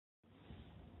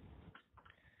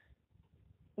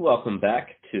Welcome back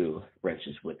to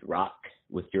Wrenches with Rock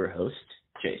with your host,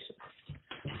 Jason.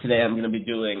 Today I'm going to be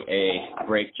doing a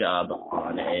brake job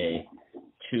on a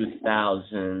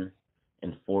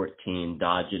 2014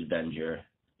 Dodge Avenger.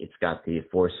 It's got the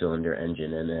 4-cylinder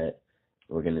engine in it.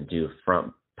 We're going to do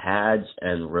front pads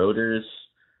and rotors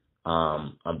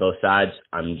on both sides.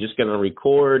 I'm just going to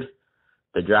record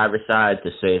the driver's side to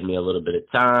save me a little bit of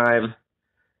time.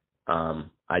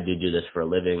 I do this for a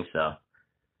living, so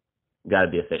got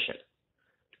to be efficient.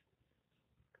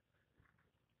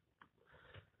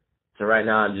 So right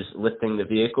now I'm just lifting the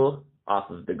vehicle off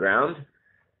of the ground.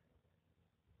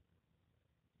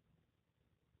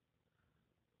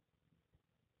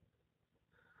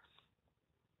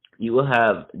 You will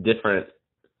have different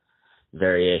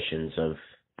variations of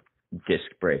disc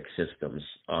brake systems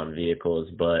on vehicles,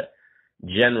 but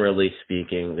generally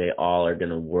speaking, they all are going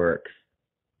to work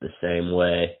the same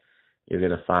way. You're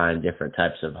going to find different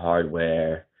types of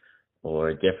hardware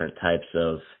or different types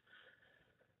of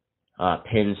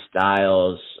pin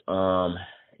styles,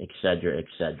 etc.,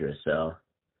 etc. So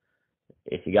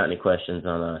if you got any questions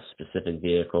on a specific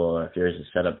vehicle or if yours is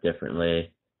set up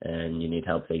differently and you need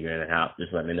help figuring it out,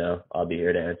 just let me know. I'll be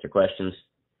here to answer questions.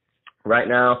 Right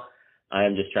now, I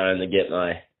am just trying to get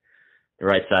the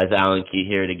right size Allen key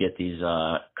here to get these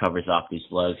covers off these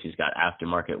lugs. He's got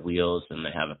aftermarket wheels, and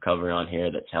they have a cover on here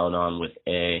that's held on with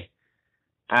a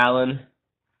Allen.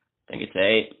 I think it's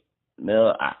 8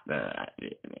 mil.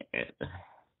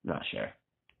 Not sure.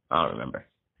 I don't remember.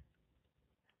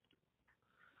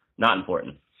 Not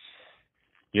important.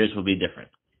 Yours will be different.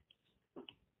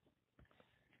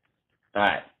 All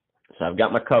right. So I've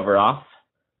got my cover off.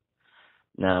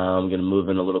 Now I'm going to move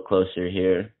in a little closer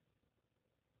here.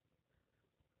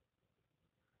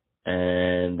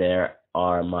 And there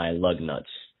are my lug nuts.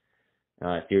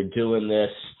 If you're doing this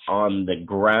on the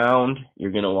ground, you're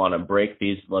going to want to break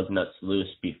these lug nuts loose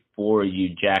before you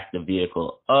jack the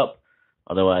vehicle up.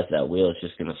 Otherwise, that wheel is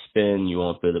just going to spin. You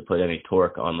won't be able to put any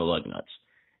torque on the lug nuts.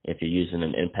 If you're using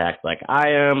an impact like I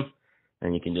am,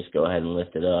 then you can just go ahead and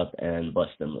lift it up and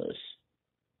bust them loose.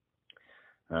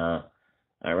 I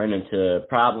ran into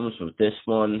problems with this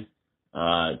one,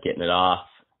 getting it off.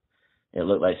 It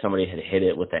looked like somebody had hit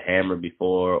it with a hammer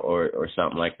before or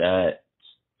something like that.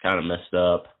 It's kind of messed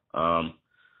up.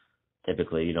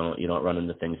 Typically you don't run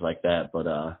into things like that, but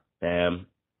bam,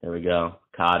 there we go.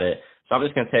 Caught it. So I'm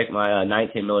just gonna take my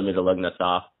 19 millimeter lug nuts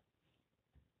off.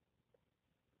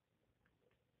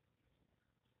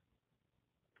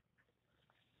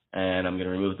 And I'm gonna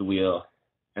remove the wheel,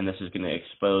 and this is gonna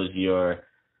expose your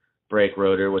brake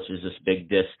rotor, which is this big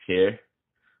disc here.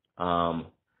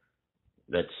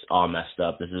 That's all messed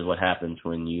up. This is what happens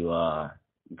when you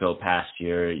go past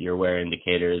your wear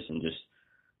indicators and just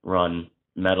run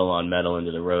metal on metal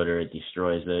into the rotor. It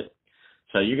destroys it.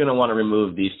 So you're going to want to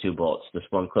remove these two bolts. This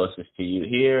one closest to you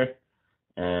here,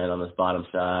 and on this bottom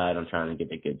side, I'm trying to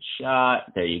get a good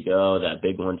shot. There you go, that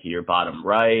big one to your bottom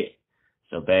right.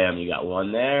 So bam, you got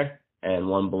one there and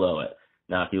one below it.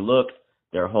 Now if you look,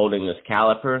 they're holding this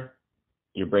caliper,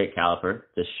 your brake caliper,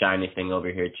 this shiny thing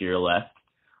over here to your left,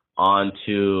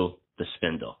 onto the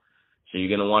spindle. So you're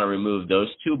going to want to remove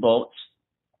those two bolts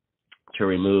to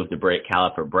remove the brake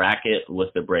caliper bracket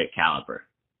with the brake caliper.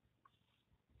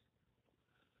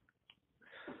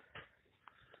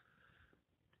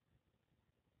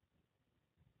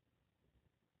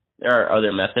 There are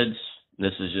other methods.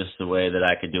 This is just the way that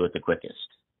I could do it the quickest.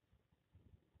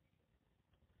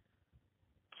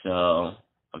 So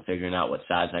I'm figuring out what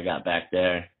size I got back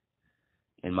there.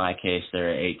 In my case,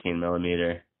 they're 18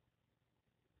 millimeter.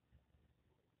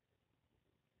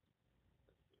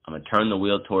 I'm going to turn the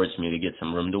wheel towards me to get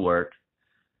some room to work,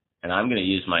 and I'm going to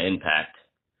use my impact.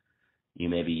 You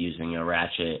may be using a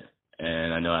ratchet,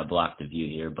 and I know I blocked the view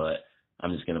here, but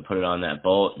I'm just going to put it on that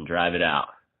bolt and drive it out.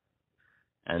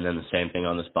 And then the same thing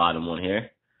on this bottom one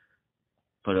here.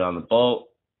 Put it on the bolt,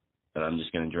 and I'm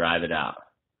just going to drive it out.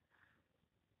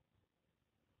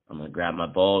 I'm going to grab my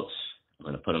bolts. I'm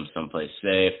going to put them someplace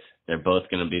safe. They're both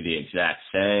going to be the exact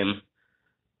same.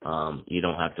 You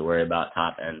don't have to worry about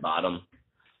top and bottom.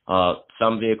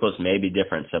 Some vehicles may be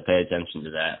different, so pay attention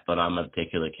to that. But on my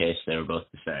particular case, they were both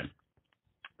the same.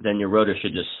 Then your rotor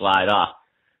should just slide off.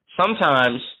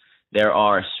 Sometimes there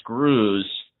are screws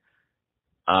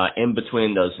in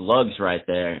between those lugs right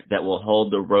there that will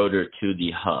hold the rotor to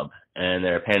the hub. And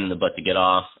they're a pain in the butt to get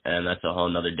off, and that's a whole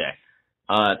nother day.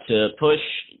 To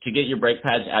get your brake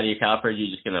pads out of your caliper, you're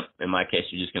just going to, in my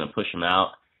case, you're just going to push them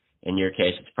out. In your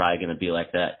case, it's probably going to be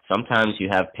like that. Sometimes you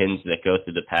have pins that go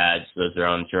through the pads. Those are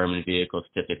on German vehicles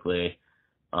typically.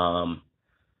 And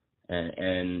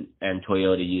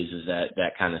Toyota uses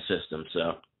that kind of system.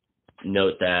 So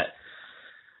note that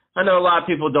I know a lot of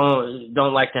people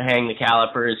don't like to hang the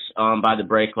calipers by the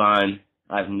brake line.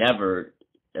 I've never,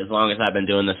 as long as I've been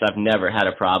doing this, I've never had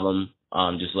a problem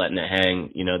just letting it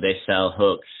hang. You know, they sell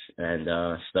hooks and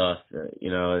stuff.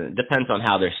 You know, it depends on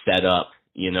how they're set up.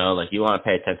 You know, like you want to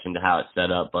pay attention to how it's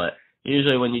set up, but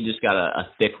usually when you just got a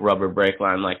thick rubber brake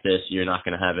line like this, you're not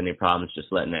going to have any problems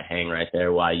just letting it hang right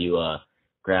there while you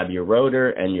grab your rotor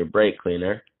and your brake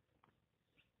cleaner.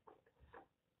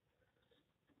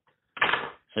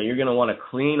 So you're going to want to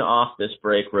clean off this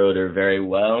brake rotor very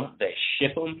well. They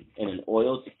ship them in an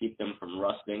oil to keep them from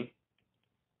rusting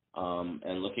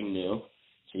and looking new.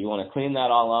 So you want to clean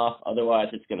that all off. Otherwise,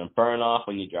 it's going to burn off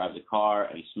when you drive the car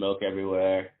and smoke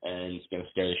everywhere, and it's going to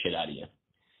scare the shit out of you.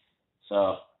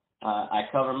 So I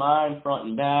cover mine front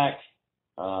and back.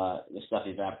 The stuff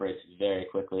evaporates very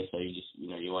quickly, so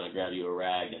you want to grab you a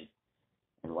rag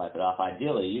and wipe it off.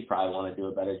 Ideally, you probably want to do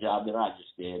a better job than I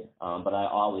just did. But I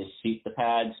always seat the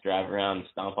pads, drive around and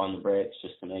stomp on the brakes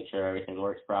just to make sure everything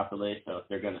works properly. So if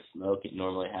they're going to smoke, it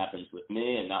normally happens with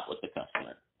me and not with the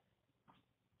customer.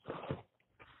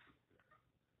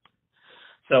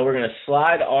 So we're going to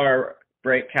slide our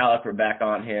brake caliper back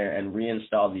on here and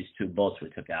reinstall these 2 bolts we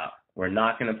took out. We're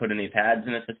not going to put any pads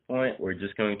in at this point. We're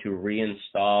just going to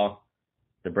reinstall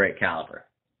the brake caliper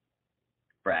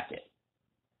bracket.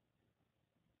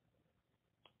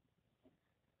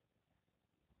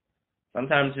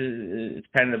 Sometimes it's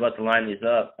dependent about to line these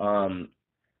up.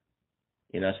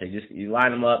 You know, so you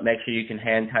line them up, make sure you can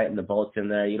hand tighten the bolts in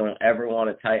there. You don't ever want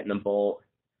to tighten a bolt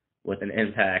with an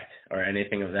impact or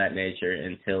anything of that nature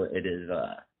until it is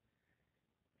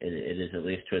at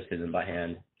least twisted in by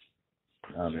hand.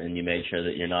 And you made sure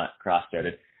that you're not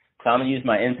cross-threaded. So I'm going to use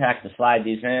my impact to slide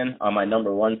these in on my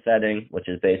number 1 setting, which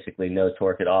is basically no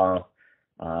torque at all.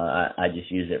 I just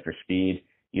use it for speed.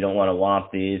 You don't want to womp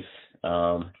these.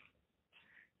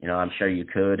 You know, I'm sure you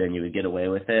could and you would get away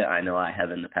with it. I know I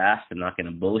have in the past. I'm not going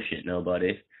to bullshit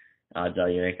nobody. Odds are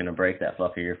you ain't going to break that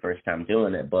fucker your first time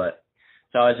doing it. But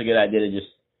it's always a good idea to just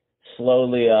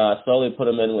slowly put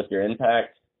them in with your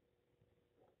impact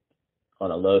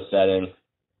on a low setting.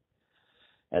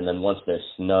 And then once they're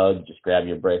snug, just grab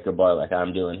your breaker bar like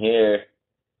I'm doing here.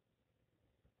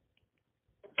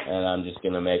 And I'm just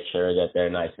going to make sure that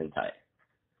they're nice and tight.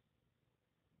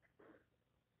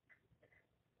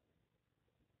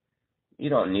 You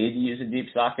don't need to use a deep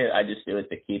socket. I just do it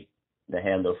to keep the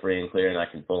handle free and clear, and I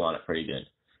can pull on it pretty good.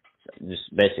 So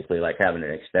just basically like having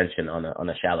an extension on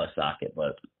a shallow socket,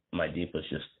 but my deep was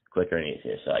just quicker and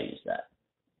easier, so I use that.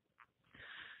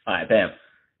 All right, bam.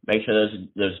 Make sure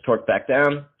those torque back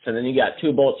down. So then you got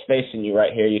 2 bolts facing you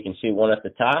right here. You can see one at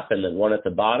the top and then one at the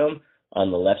bottom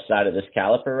on the left side of this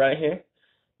caliper right here.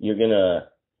 You're gonna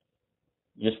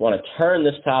just want to turn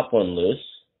this top one loose.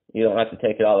 You don't have to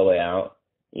take it all the way out.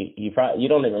 You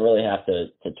don't even really have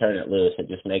to turn it loose. It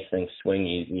just makes things swing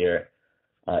easier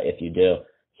if you do.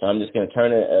 So I'm just going to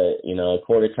turn it, a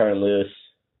quarter turn loose.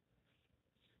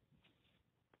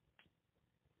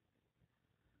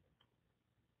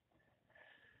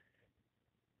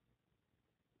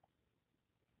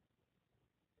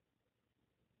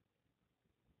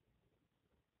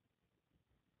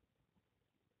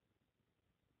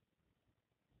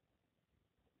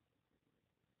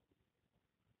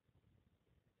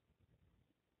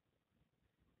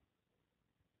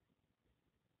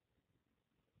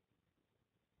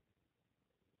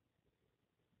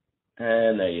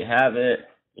 And there you have it.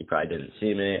 You probably didn't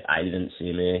see me. I didn't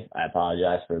see me. I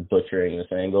apologize for butchering this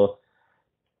angle.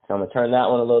 So I'm going to turn that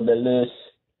one a little bit loose.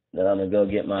 Then I'm going to go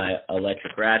get my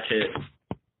electric ratchet,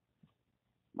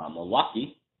 my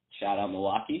Milwaukee. Shout out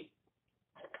Milwaukee.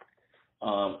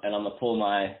 And I'm going to pull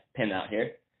my pin out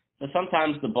here. So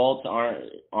sometimes the bolts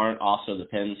aren't also the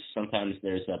pins. Sometimes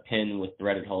there's a pin with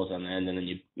threaded holes on the end, and then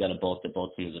you've got a bolt that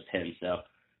bolts into the pin. So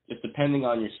just depending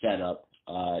on your setup,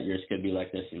 yours could be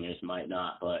like this and yours might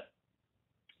not. But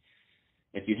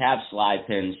if you have slide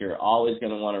pins, you're always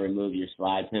going to want to remove your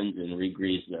slide pins and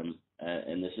re-grease them.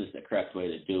 And this is the correct way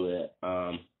to do it.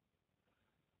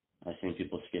 I've seen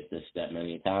people skip this step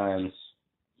many times.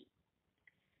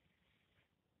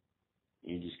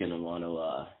 You're just going to want to,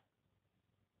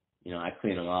 I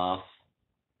clean them off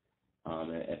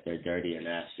if they're dirty or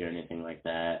nasty or anything like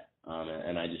that.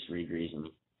 And I just re-grease them.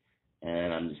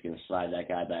 And I'm just going to slide that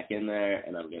guy back in there,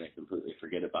 and I'm going to completely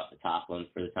forget about the top one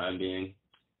for the time being.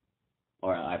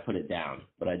 Or I put it down,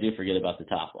 but I do forget about the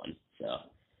top one. So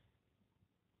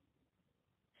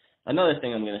another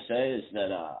thing I'm going to say is that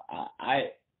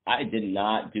I did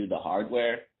not do the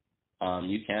hardware.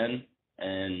 You can,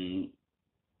 and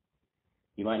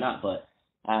you might not, but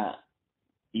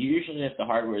usually if the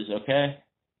hardware is okay,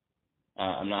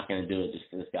 I'm not going to do it just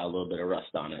because it's got a little bit of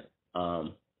rust on it.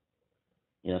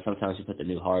 Sometimes you put the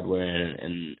new hardware in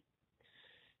and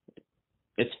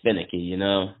it's finicky,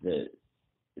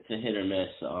 it's a hit or miss.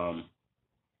 I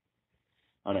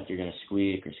don't know if you're going to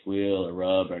squeak or squeal or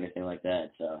rub or anything like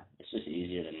that. So it's just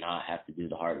easier to not have to do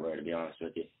the hardware, to be honest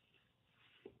with you.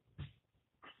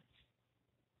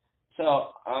 So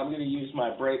I'm going to use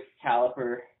my brake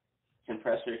caliper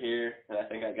compressor here that I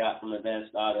think I got from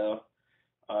Advanced Auto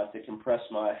to compress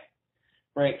my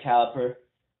brake caliper.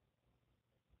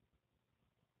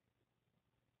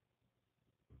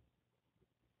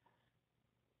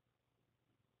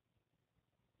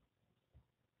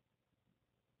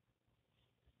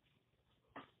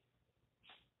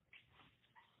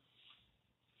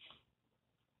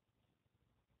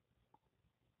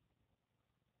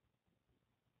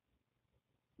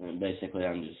 And basically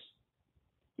I'm just,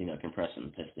 compressing the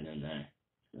piston in there.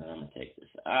 So I'm going to take this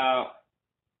out.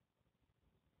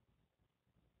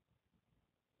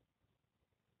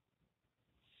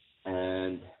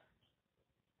 And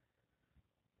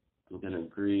I'm going to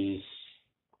grease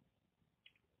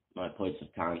my points of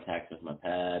contact with my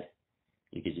pad.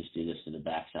 You could just do this to the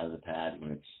back side of the pad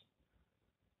when it's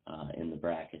in the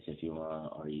brackets if you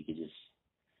want, or you could just,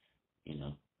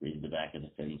 grease the back of the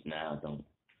fins now. Don't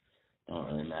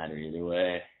really matter either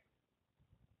way.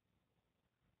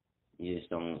 You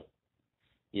just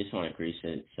want to grease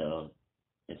it so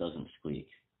it doesn't squeak.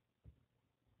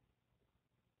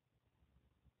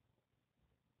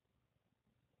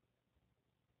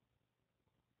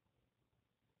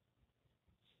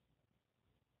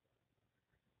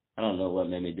 I don't know what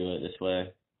made me do it this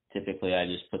way. Typically, I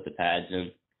just put the pads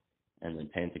in and then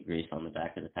paint the grease on the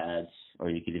back of the pads,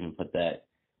 or you could even put that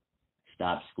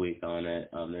stop squeak on it.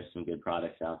 There's some good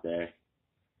products out there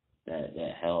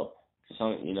that help.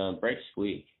 Some, brakes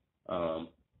squeak. So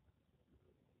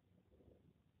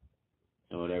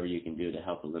whatever you can do to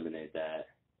help eliminate that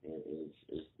is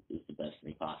the best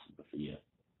thing possible for you.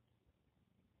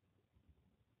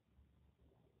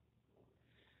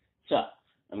 So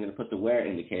I'm going to put the wear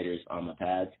indicators on my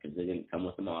pads because they didn't come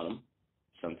with them on them.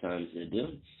 Sometimes they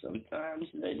do, sometimes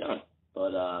they don't.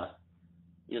 But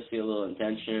you'll see a little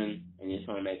indentation, and you just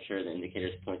want to make sure the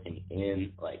indicator's pointing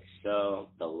in like so,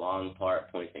 the long part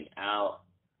pointing out.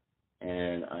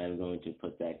 And I'm going to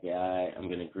put that guy, I'm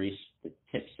going to grease the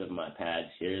tips of my pads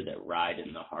here that ride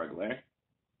in the hardware,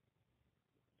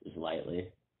 just lightly.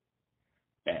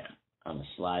 Bam. I'm going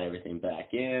to slide everything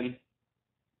back in.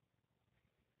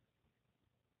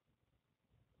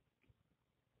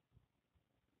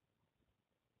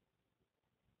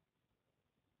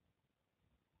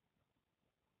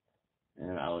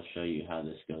 And I will show you how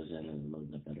this goes in a little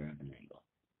bit better of an angle.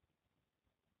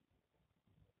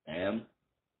 Bam.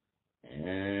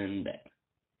 And bam.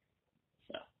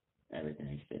 So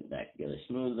everything's fitting back together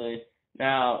smoothly.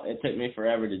 Now, it took me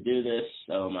forever to do this,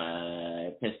 so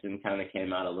my piston kind of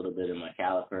came out a little bit in my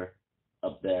caliper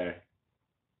up there.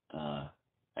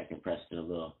 I compressed it a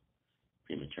little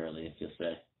prematurely, if you'll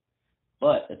say.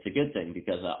 But it's a good thing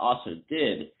because I also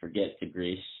did forget to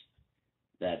grease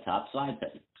that top slide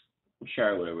pin. I'm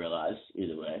sure I would have realized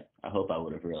either way. I hope I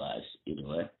would have realized either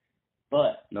way.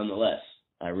 But nonetheless,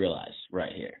 I realized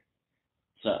right here.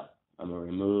 So I'm going to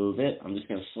remove it. I'm just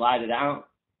going to slide it out,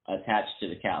 attached to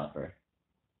the caliper.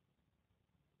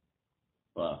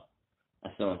 Well, I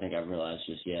still don't think I've realized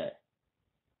just yet.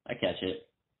 I catch it.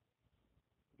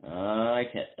 I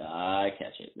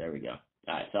catch it. There we go.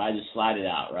 All right, so I just slide it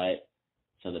out, right?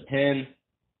 So the pin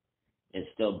is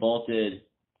still bolted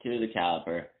to the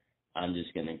caliper. I'm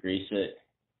just going to grease it.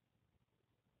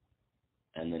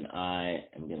 And then I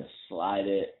am going to slide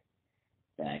it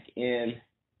back in.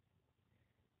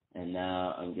 And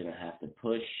now I'm going to have to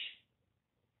push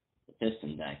the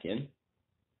piston back in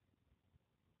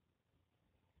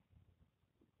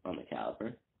on the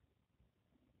caliper.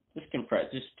 Just compress,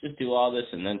 just do all this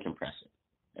and then compress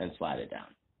it and slide it down.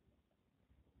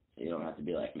 So you don't have to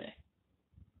be like me.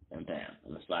 And bam,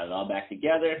 I'm going to slide it all back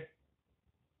together.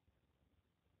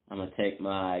 I'm going to take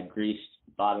my greased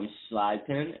bottom slide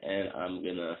pin and I'm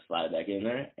going to slide it back in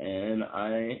there. And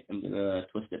I am going to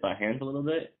twist it by hand a little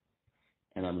bit.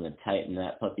 And I'm going to tighten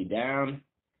that puppy down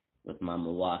with my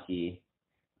Milwaukee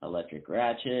electric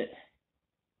ratchet,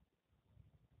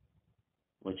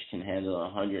 which can handle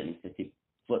 150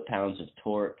 foot-pounds of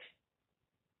torque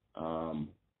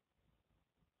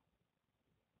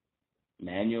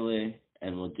manually,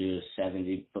 and will do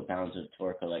 70 foot-pounds of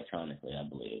torque electronically, I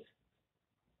believe.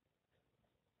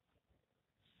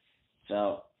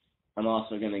 So I'm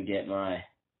also going to get my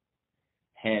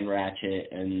hand ratchet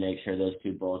and make sure those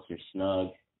two bolts are snug.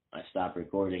 I stop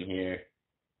recording here.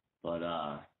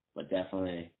 but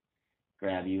definitely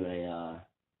grab you a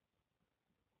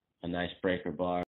nice breaker bar.